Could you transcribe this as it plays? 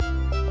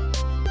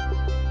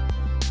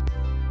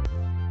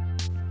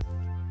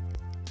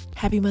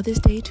Happy Mother's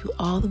Day to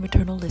all the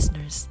maternal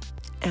listeners,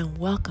 and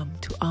welcome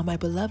to all my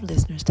beloved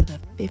listeners to the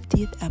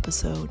 50th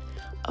episode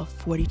of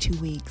 42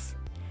 Weeks.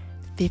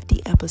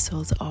 50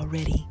 episodes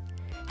already.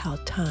 How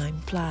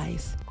time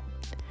flies.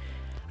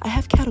 I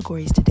have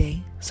categories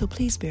today, so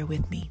please bear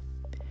with me.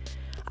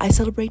 I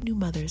celebrate new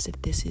mothers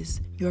if this is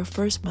your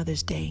first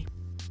Mother's Day.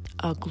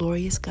 A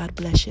glorious God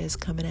bless you is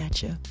coming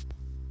at you.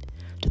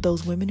 To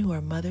those women who are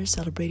mothers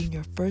celebrating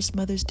your first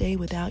Mother's Day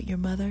without your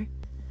mother,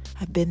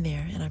 I've been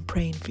there and I'm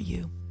praying for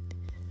you.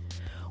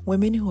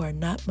 Women who are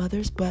not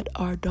mothers but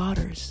are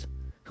daughters,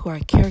 who are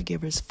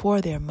caregivers for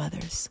their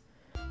mothers,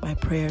 my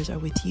prayers are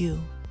with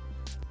you.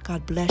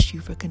 God bless you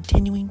for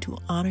continuing to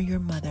honor your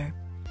mother.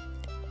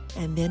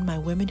 And then my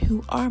women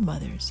who are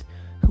mothers,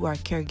 who are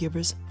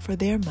caregivers for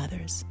their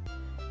mothers,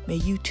 may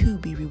you too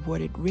be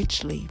rewarded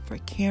richly for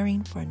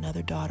caring for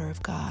another daughter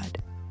of God.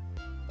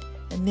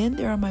 And then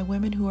there are my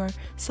women who are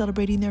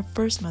celebrating their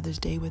first Mother's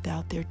Day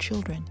without their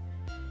children,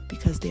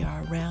 because they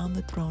are around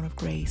the throne of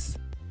grace.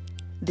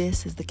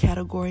 This is the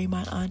category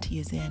my auntie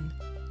is in.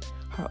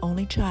 Her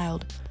only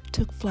child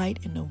took flight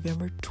in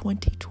November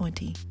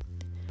 2020.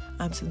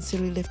 I'm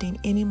sincerely lifting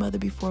any mother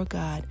before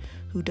God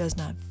who does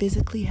not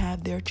physically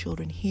have their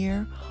children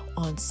here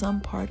on some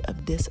part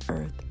of this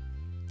earth.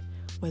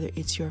 Whether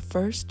it's your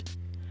first,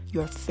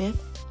 your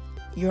fifth,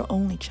 your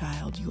only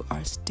child, you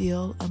are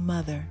still a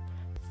mother,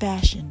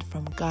 fashioned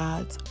from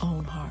God's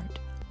own heart.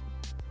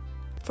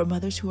 For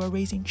mothers who are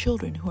raising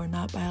children who are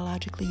not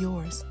biologically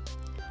yours,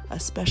 a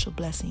special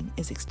blessing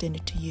is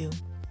extended to you.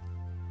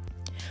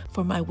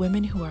 For my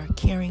women who are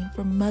caring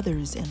for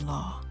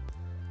mothers-in-law,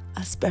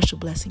 a special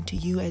blessing to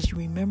you as you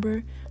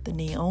remember the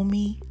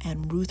Naomi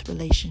and Ruth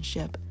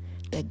relationship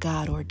that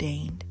God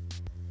ordained.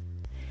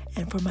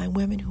 And for my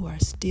women who are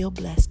still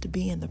blessed to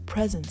be in the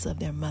presence of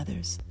their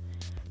mothers,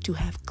 to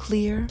have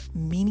clear,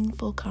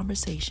 meaningful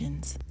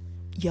conversations,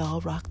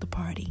 y'all rock the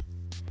party.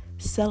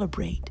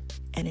 Celebrate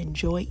and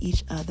enjoy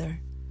each other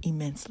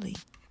immensely.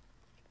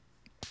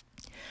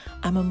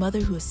 I'm a mother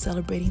who is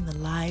celebrating the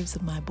lives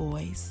of my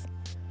boys,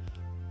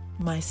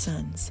 my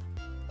sons.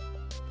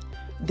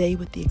 They,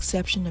 with the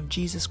exception of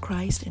Jesus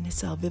Christ and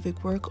his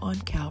salvific work on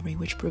Calvary,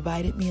 which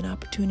provided me an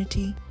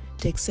opportunity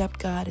to accept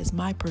God as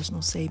my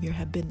personal Savior,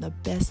 have been the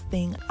best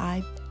thing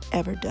I've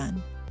ever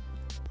done.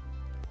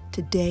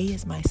 Today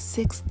is my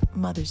 6th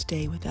Mother's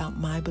Day without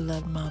my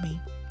beloved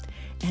mommy,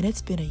 and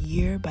it's been a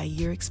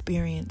year-by-year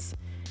experience.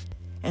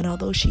 And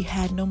although she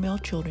had no male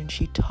children,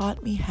 she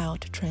taught me how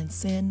to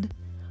transcend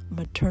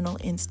maternal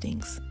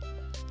instincts,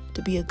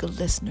 to be a good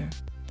listener,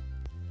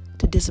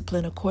 to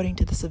discipline according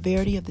to the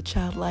severity of the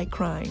childlike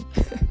crime,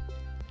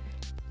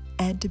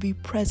 and to be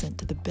present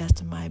to the best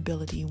of my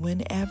ability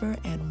whenever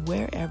and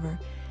wherever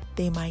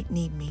they might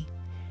need me,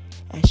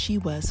 as she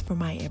was for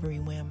my every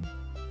whim.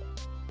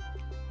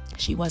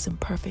 She wasn't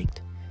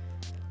perfect,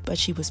 but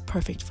she was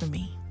perfect for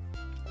me.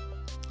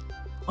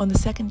 On the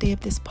second day of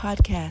this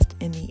podcast,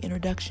 in the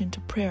Introduction to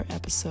Prayer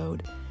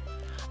episode,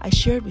 I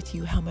shared with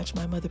you how much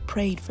my mother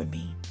prayed for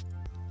me,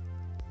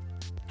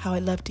 how I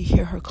loved to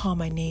hear her call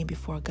my name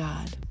before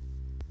God.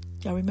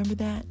 Y'all remember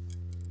that?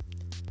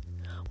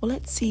 Well,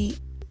 let's see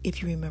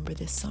if you remember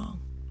this song.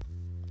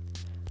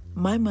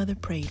 My mother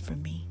prayed for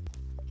me,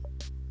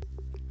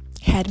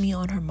 had me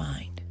on her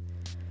mind,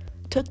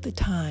 took the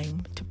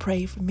time to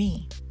pray for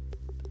me.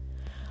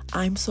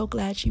 I'm so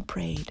glad she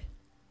prayed.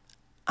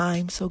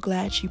 I'm so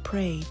glad she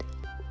prayed.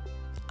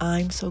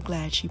 I'm so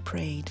glad she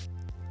prayed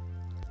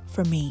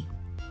for me.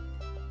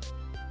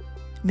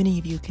 Many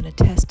of you can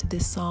attest to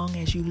this song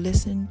as you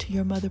listen to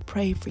your mother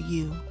pray for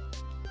you.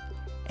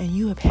 And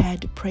you have had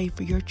to pray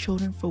for your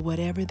children for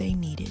whatever they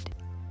needed.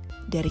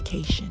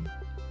 Dedication,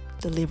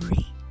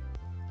 delivery,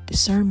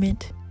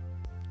 discernment,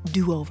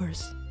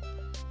 do-overs.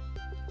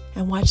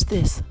 And watch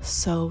this,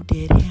 so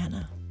did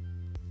Hannah.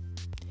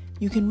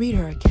 You can read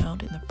her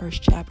account in the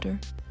first chapter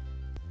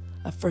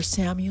of 1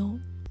 Samuel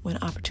when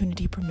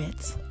opportunity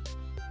permits.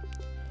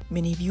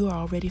 Many of you are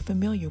already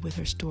familiar with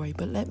her story,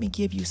 but let me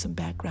give you some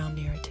background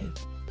narrative.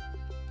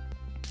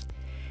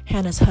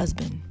 Hannah's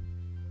husband,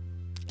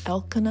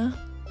 Elkanah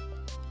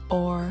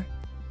or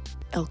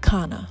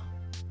Elkanah,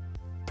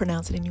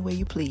 pronounce it any way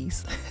you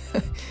please,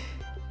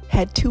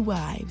 had 2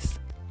 wives,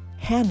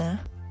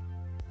 Hannah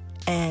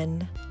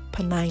and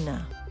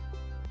Penina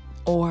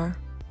or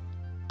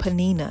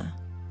Penina.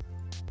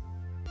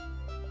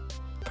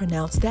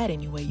 Pronounce that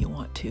any way you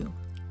want to.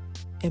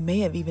 It may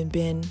have even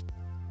been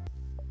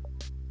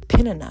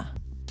Penina.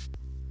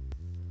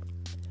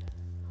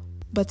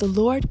 But the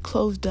Lord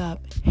closed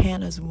up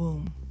Hannah's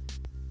womb.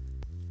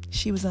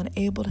 She was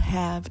unable to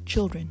have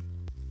children.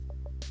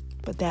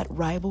 But that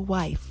rival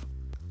wife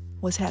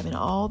was having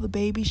all the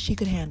babies she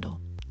could handle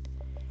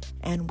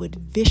and would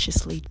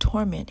viciously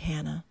torment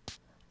Hannah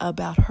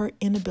about her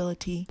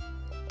inability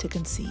to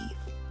conceive.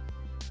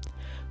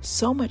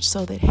 So much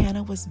so that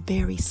Hannah was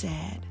very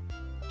sad.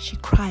 She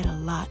cried a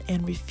lot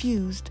and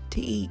refused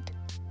to eat.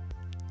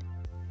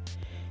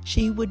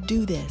 She would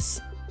do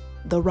this,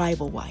 the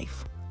rival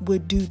wife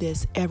would do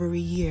this every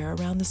year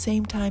around the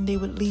same time they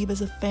would leave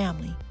as a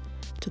family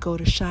to go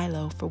to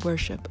Shiloh for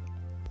worship.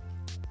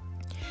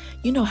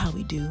 You know how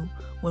we do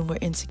when we're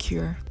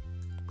insecure.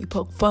 We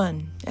poke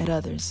fun at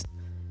others,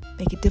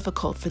 make it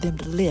difficult for them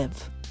to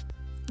live.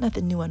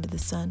 Nothing new under the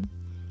sun.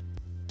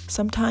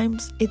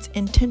 Sometimes it's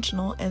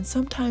intentional, and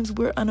sometimes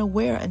we're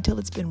unaware until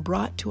it's been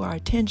brought to our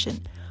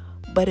attention.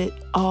 But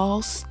it's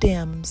all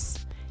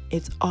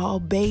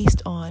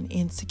based on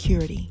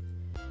insecurity.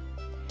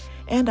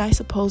 And I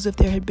suppose if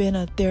there had been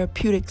a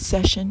therapeutic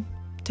session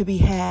to be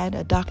had,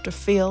 a Dr.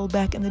 Phil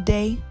back in the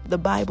day, the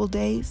Bible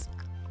days,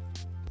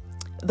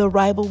 the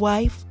rival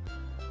wife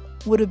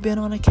would have been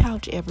on a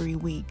couch every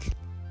week.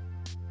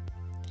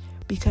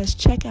 Because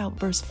check out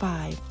verse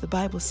 5. The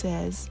Bible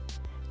says,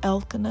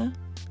 Elkanah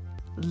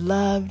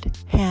loved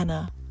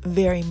Hannah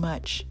very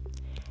much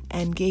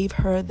and gave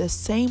her the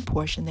same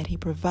portion that he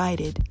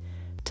provided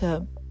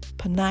to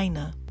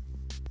Peninnah.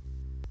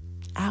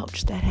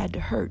 Ouch, that had to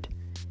hurt.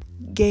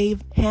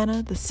 Gave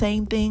Hannah the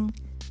same thing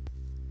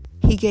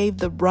he gave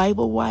the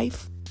rival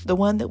wife, the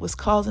one that was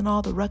causing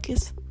all the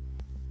ruckus.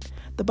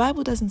 The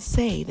Bible doesn't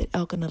say that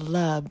Elkanah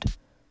loved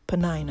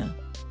Peninnah.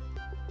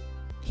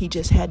 He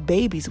just had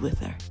babies with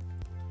her.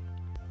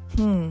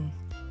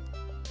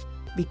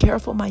 Be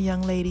careful, my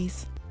young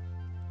ladies.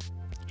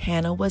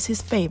 Hannah was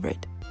his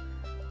favorite.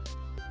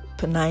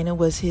 Peninnah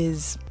was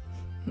his,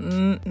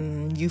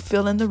 you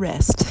fill in the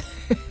rest.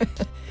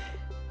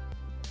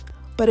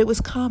 But it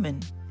was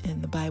common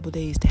in the Bible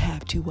days to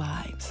have two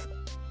wives.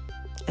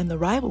 And the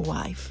rival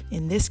wife,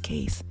 in this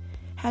case,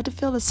 had to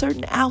feel a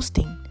certain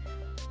ousting,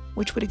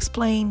 which would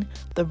explain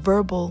the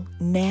verbal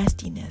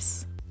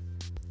nastiness.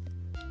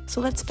 So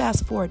let's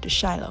fast forward to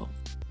Shiloh.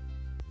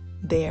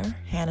 There,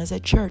 Hannah's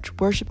at church,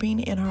 worshiping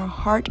in her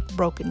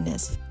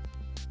heartbrokenness.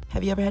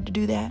 Have you ever had to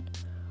do that?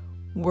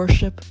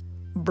 Worship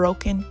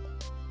broken,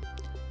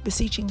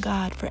 beseeching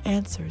God for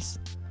answers,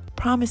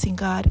 promising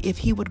God if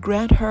he would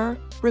grant her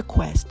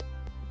request,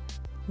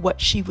 what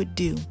she would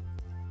do.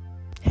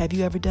 Have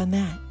you ever done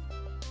that?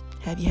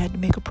 Have you had to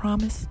make a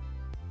promise?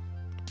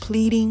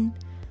 Pleading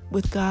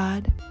with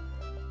God,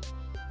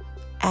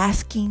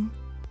 asking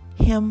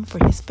him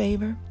for his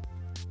favor.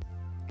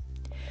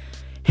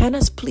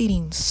 Hannah's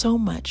pleading so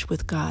much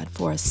with God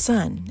for a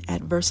son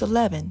at verse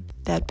 11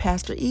 that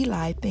Pastor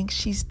Eli thinks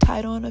she's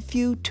tied on a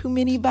few too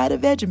many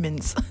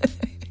vitamins.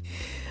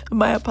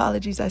 My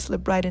apologies, I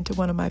slipped right into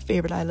one of my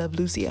favorite I Love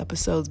Lucy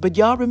episodes, but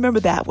y'all remember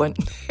that one.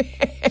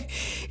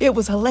 It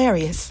was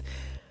hilarious.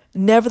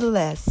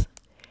 Nevertheless,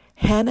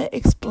 Hannah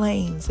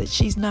explains that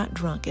she's not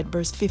drunk at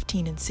verse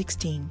 15 and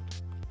 16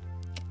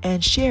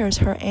 and shares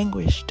her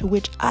anguish, to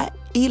which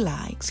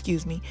Eli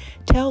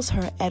tells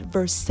her at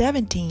verse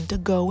 17 to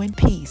go in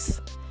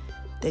peace,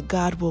 that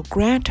God will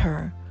grant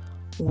her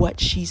what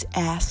she's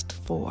asked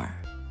for.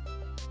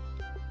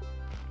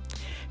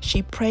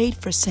 She prayed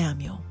for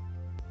Samuel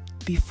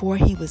before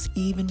he was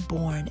even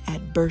born at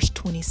verse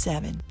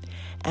 27.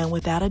 And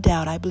without a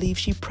doubt, I believe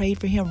she prayed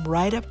for him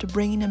right up to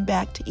bringing him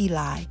back to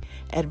Eli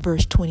at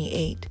verse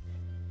 28.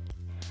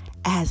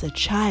 As a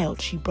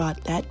child, she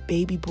brought that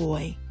baby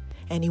boy,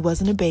 and he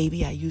wasn't a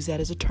baby. I use that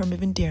as a term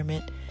of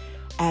endearment.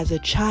 As a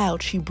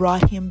child, she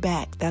brought him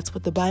back. That's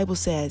what the Bible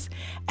says.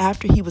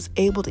 After he was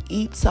able to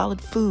eat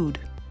solid food,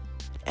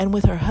 and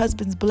with her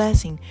husband's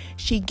blessing,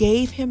 she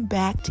gave him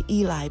back to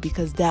Eli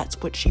because that's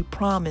what she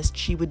promised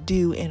she would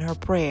do in her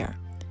prayer.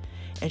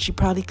 And she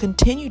probably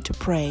continued to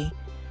pray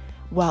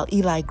while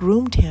Eli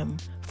groomed him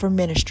for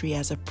ministry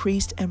as a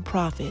priest and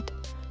prophet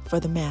for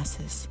the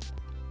masses.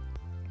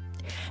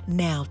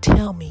 Now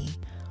tell me,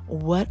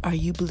 what are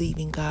you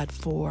believing God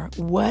for?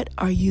 What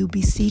are you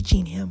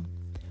beseeching him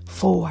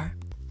for?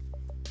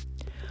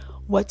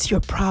 What's your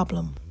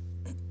problem?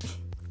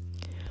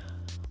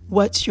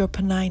 What's your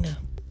Peninnah?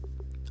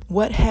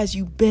 What has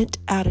you bent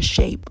out of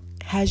shape?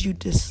 Has you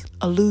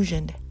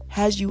disillusioned?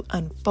 Has you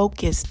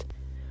unfocused?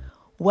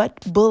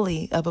 What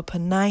bully of a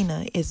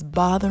Peninnah is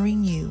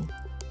bothering you?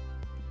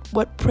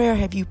 What prayer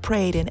have you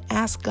prayed and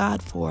asked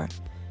God for?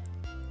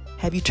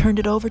 Have you turned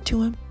it over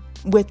to him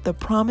with the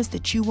promise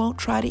that you won't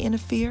try to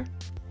interfere?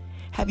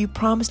 Have you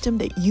promised him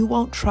that you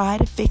won't try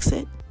to fix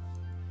it?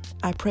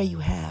 I pray you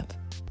have.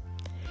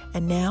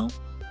 And now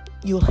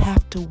you'll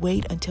have to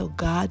wait until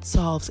God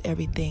solves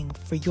everything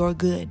for your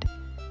good.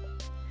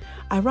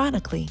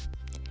 Ironically,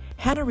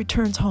 Hannah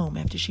returns home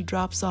after she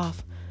drops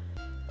off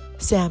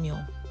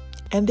Samuel,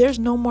 and there's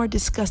no more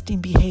disgusting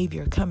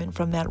behavior coming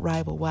from that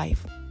rival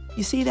wife.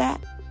 You see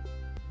that?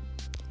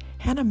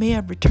 Hannah may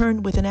have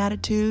returned with an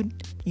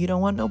attitude, you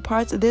don't want no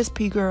parts of this,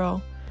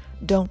 P-girl.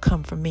 Don't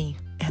come for me,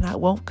 and I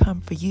won't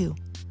come for you.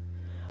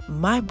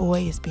 My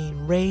boy is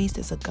being raised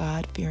as a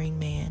God-fearing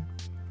man.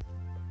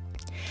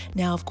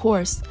 Now, of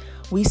course,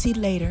 we see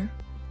later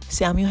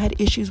Samuel had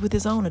issues with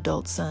his own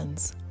adult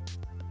sons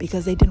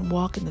because they didn't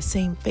walk in the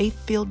same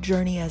faith-filled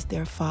journey as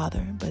their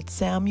father. But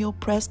Samuel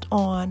pressed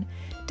on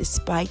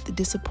despite the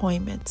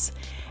disappointments,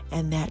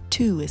 and that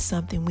too is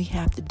something we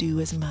have to do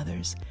as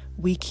mothers.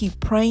 We keep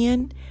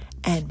praying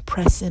and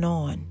pressing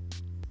on.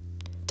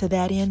 To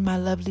that end, my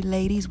lovely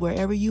ladies,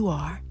 wherever you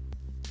are,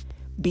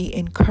 be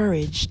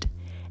encouraged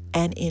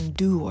and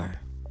endure.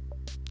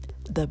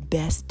 the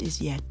best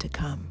is yet to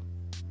come.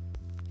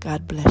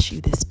 God bless you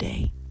this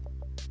day.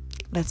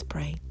 Let's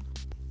pray.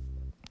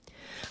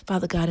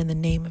 Father God, in the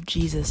name of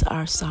Jesus,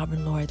 our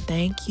sovereign Lord,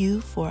 thank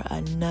you for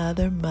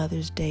another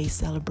Mother's Day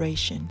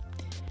celebration.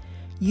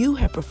 You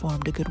have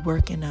performed a good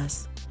work in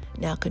us.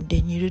 Now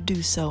continue to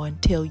do so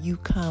until you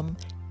come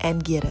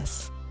and get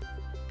us.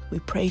 We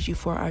praise you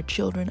for our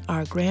children,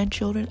 our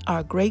grandchildren,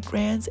 our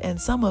great-grands,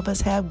 and some of us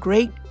have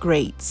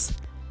great-greats.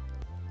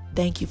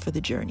 Thank you for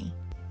the journey.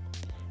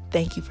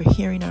 Thank you for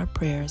hearing our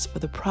prayers, for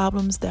the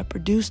problems that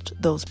produced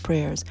those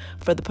prayers,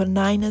 for the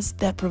paninas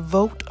that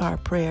provoked our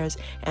prayers,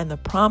 and the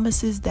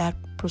promises that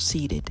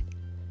proceeded.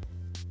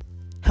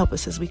 Help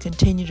us as we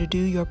continue to do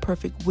your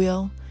perfect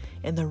will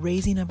in the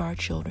raising of our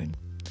children.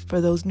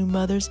 For those new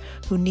mothers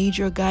who need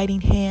your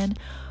guiding hand,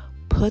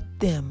 put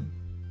them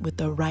with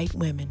the right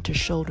women to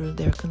shoulder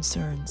their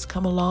concerns.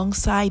 Come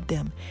alongside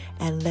them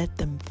and let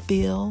them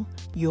feel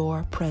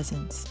your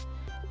presence.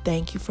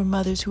 Thank you for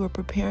mothers who are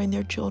preparing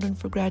their children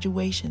for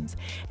graduations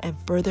and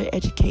further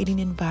educating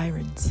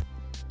environs,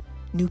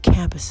 new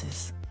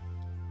campuses.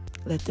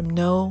 Let them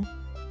know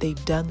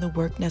they've done the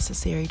work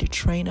necessary to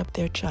train up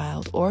their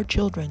child or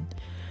children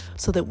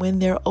so that when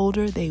they're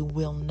older, they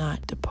will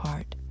not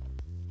depart.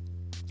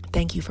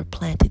 Thank you for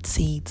planted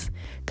seeds.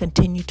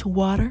 Continue to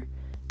water,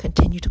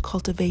 continue to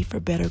cultivate for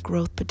better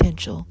growth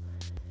potential.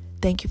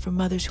 Thank you for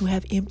mothers who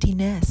have empty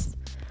nests.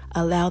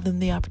 Allow them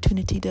the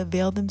opportunity to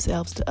avail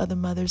themselves to other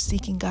mothers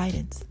seeking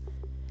guidance.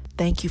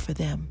 Thank you for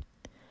them.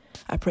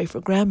 I pray for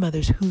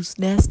grandmothers whose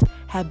nests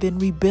have been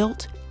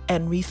rebuilt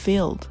and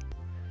refilled.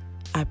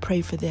 I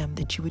pray for them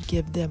that you would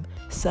give them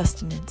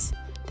sustenance,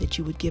 that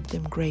you would give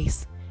them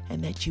grace,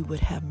 and that you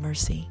would have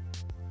mercy.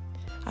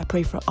 I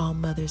pray for all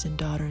mothers and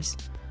daughters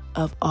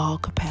of all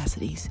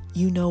capacities.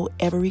 You know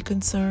every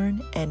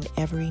concern and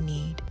every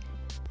need.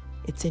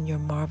 It's in your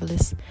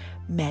marvelous,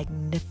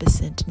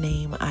 magnificent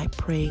name I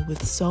pray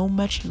with so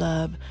much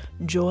love,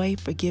 joy,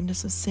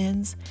 forgiveness of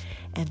sins,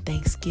 and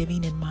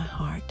thanksgiving in my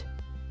heart.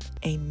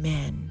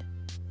 Amen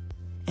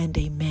and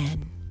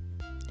amen.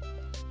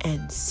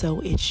 And so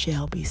it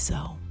shall be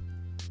so.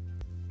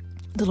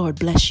 The Lord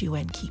bless you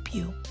and keep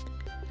you.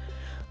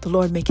 The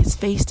Lord make his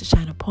face to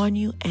shine upon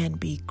you and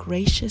be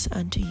gracious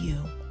unto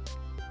you.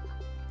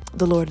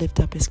 The Lord lift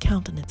up his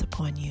countenance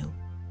upon you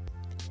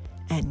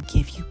and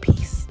give you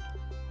peace.